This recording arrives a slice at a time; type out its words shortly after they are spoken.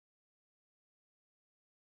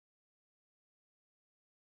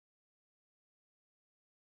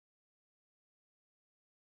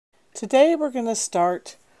Today we're going to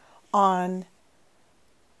start on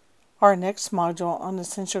our next module on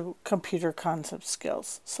essential computer concept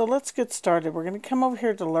skills. So let's get started. We're going to come over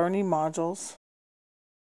here to learning modules.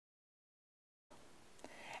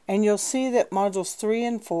 And you'll see that modules 3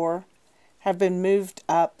 and 4 have been moved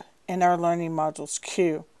up in our learning modules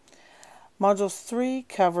queue. Modules 3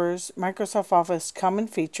 covers Microsoft Office Common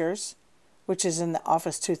Features, which is in the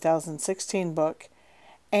Office 2016 book,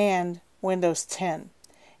 and Windows 10.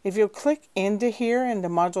 If you'll click into here into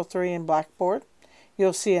Module 3 in Blackboard,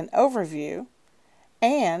 you'll see an overview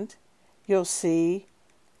and you'll see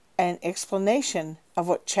an explanation of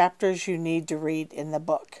what chapters you need to read in the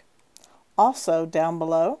book. Also, down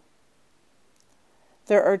below,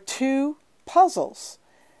 there are two puzzles,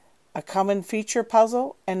 a common feature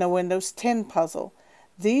puzzle and a Windows 10 puzzle.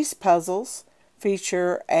 These puzzles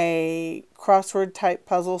feature a crossword type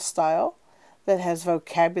puzzle style that has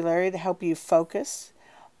vocabulary to help you focus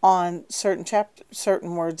on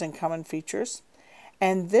certain words and common features.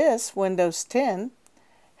 And this Windows 10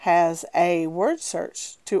 has a word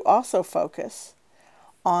search to also focus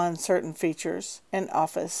on certain features in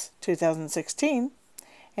Office 2016.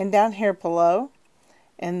 And down here below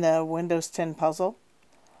in the Windows 10 puzzle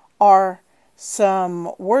are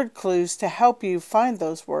some word clues to help you find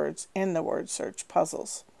those words in the word search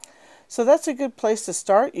puzzles. So that's a good place to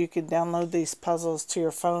start. You can download these puzzles to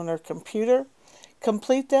your phone or computer,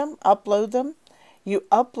 complete them, upload them. You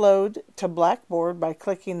upload to Blackboard by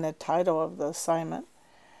clicking the title of the assignment.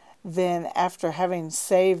 Then after having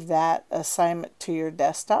saved that assignment to your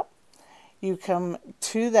desktop, you come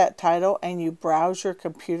to that title and you browse your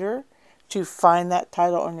computer to find that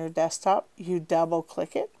title on your desktop. You double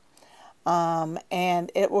click it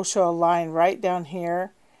and it will show a line right down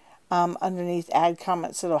here underneath add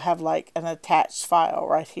comments. It'll have like an attached file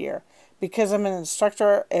right here. Because I'm an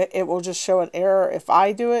instructor, it will just show an error if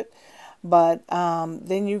I do it. But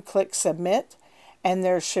then you click submit and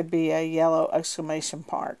there should be a yellow exclamation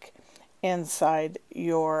mark inside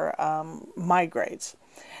your My Grades.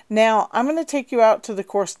 Now I'm going to take you out to the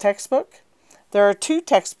course textbook. There are two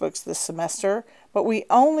textbooks this semester, but we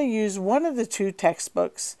only use one of the two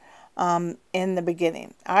textbooks in the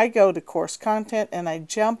beginning. I go to course content and I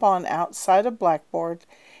jump on outside of Blackboard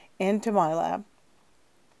into my lab.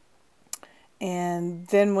 And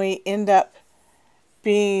then we end up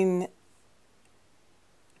being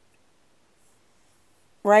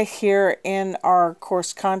right here in our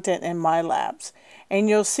course content in My Labs. And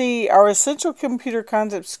you'll see our Essential Computer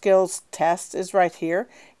Concept Skills test is right here.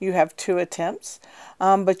 You have 2 attempts.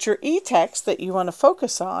 But your e-text that you want to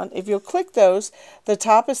focus on, if you'll click those, the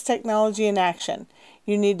top is Technology in Action.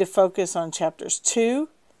 You need to focus on chapters 2,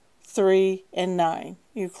 3, and 9.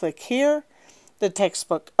 You click here. The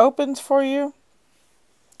textbook opens for you.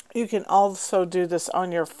 You can also do this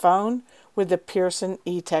on your phone with the Pearson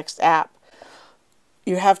eText app.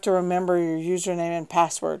 You have to remember your username and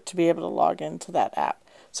password to be able to log into that app.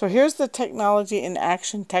 So here's the Technology in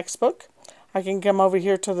Action textbook. I can come over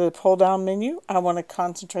here to the pull-down menu. I want to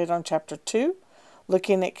concentrate on Chapter 2,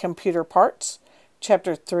 looking at computer parts.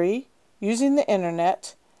 Chapter 3, using the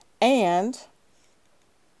internet. And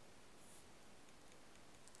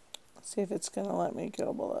let's see if it's going to let me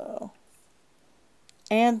go below.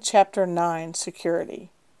 And Chapter 9, Security,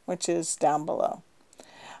 which is down below.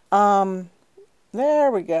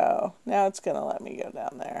 There we go. Now it's going to let me go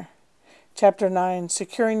down there. Chapter 9,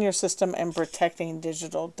 Securing Your System and Protecting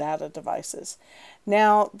Digital Data Devices.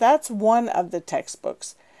 Now, that's one of the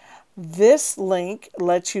textbooks. This link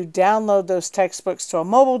lets you download those textbooks to a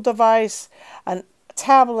mobile device, a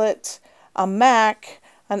tablet, a Mac,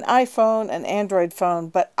 an iPhone, an Android phone.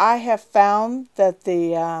 But I have found that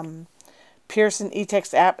the Pearson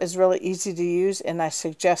eText app is really easy to use, and I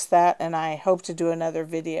suggest that, and I hope to do another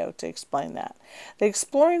video to explain that. The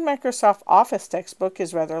Exploring Microsoft Office textbook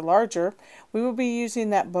is rather larger. We will be using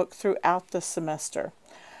that book throughout the semester.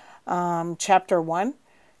 Chapter 1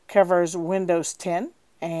 covers Windows 10,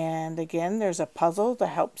 and again, there's a puzzle to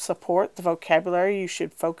help support the vocabulary. You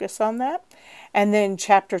should focus on that. And then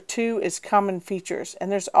Chapter 2 is Common Features,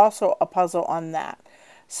 and there's also a puzzle on that.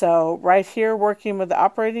 So right here, working with the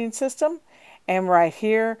operating system, and right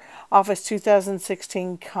here, Office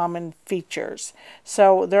 2016 Common Features.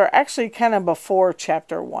 So they're actually kind of before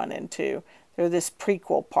Chapter 1 and 2. They're this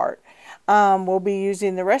prequel part. We'll be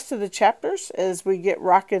using the rest of the chapters as we get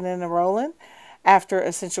rocking and rolling after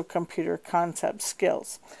Essential Computer Concept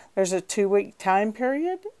Skills. There's a 2-week time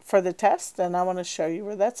period for the test, and I want to show you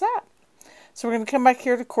where that's at. So we're going to come back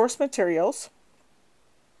here to Course Materials.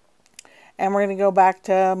 And we're going to go back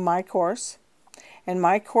to My Course. And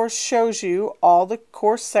My Course shows you all the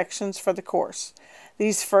course sections for the course.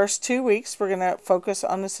 These first 2 weeks, we're going to focus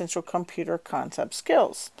on essential computer concept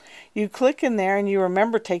skills. You click in there and you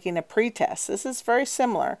remember taking a pretest. This is very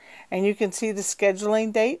similar, and you can see the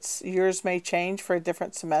scheduling dates. Yours may change for a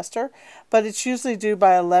different semester, but it's usually due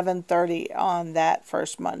by 11:30 on that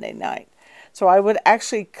first Monday night. So I would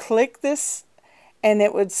actually click this, and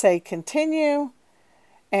it would say continue,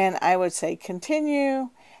 and I would say continue,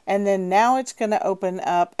 and then now it's going to open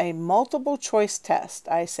up a multiple choice test.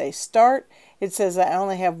 I say start. It says I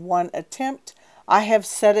only have 1 attempt. I have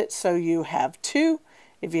set it so you have 2.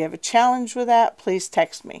 If you have a challenge with that, please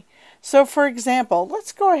text me. So for example,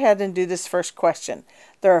 let's go ahead and do this first question.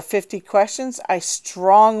 There are 50 questions. I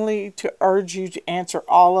strongly urge you to answer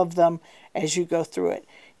all of them as you go through it.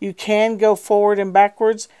 You can go forward and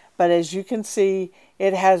backwards, but as you can see,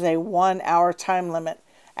 it has a 1-hour time limit.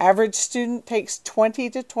 Average student takes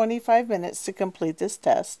 20 to 25 minutes to complete this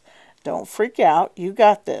test. Don't freak out. You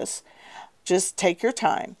got this. Just take your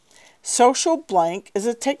time. Social blank is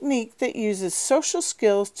a technique that uses social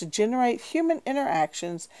skills to generate human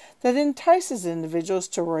interactions that entices individuals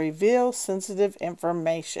to reveal sensitive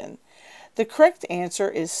information. The correct answer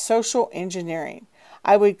is social engineering.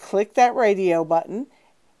 I would click that radio button,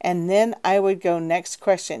 and then I would go next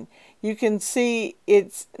question. You can see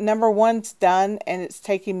it's number 1's done, and it's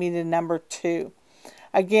taking me to number 2.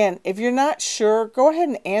 Again, if you're not sure, go ahead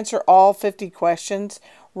and answer all 50 questions.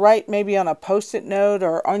 Write maybe on a post-it note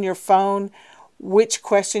or on your phone which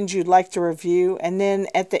questions you'd like to review. And then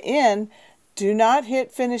at the end, do not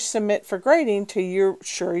hit finish submit for grading till you're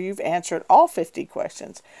sure you've answered all 50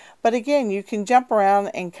 questions. But again, you can jump around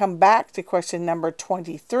and come back to question number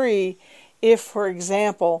 23 if, for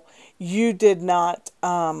example, you did not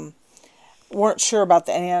weren't sure about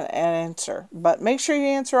the answer. But make sure you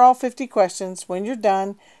answer all 50 questions. When you're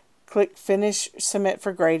done, click finish submit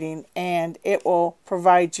for grading, and it will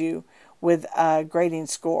provide you with a grading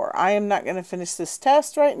score. I am not going to finish this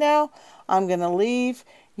test right now. I'm going to leave.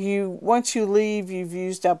 Once you leave, you've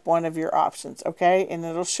used up one of your options, okay? And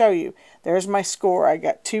it'll show you. There's my score. I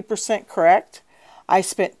got 2% correct. I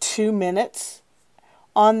spent 2 minutes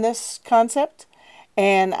on this concept,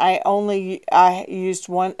 and I used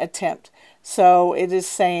 1 attempt. So it is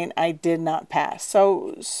saying I did not pass.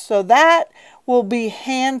 So that will be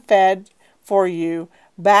hand-fed for you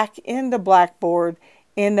back into Blackboard,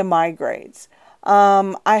 into My Grades.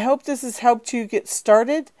 I hope this has helped you get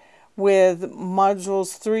started with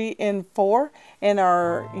modules 3 and 4 in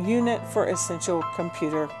our unit for essential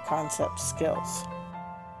computer concept skills.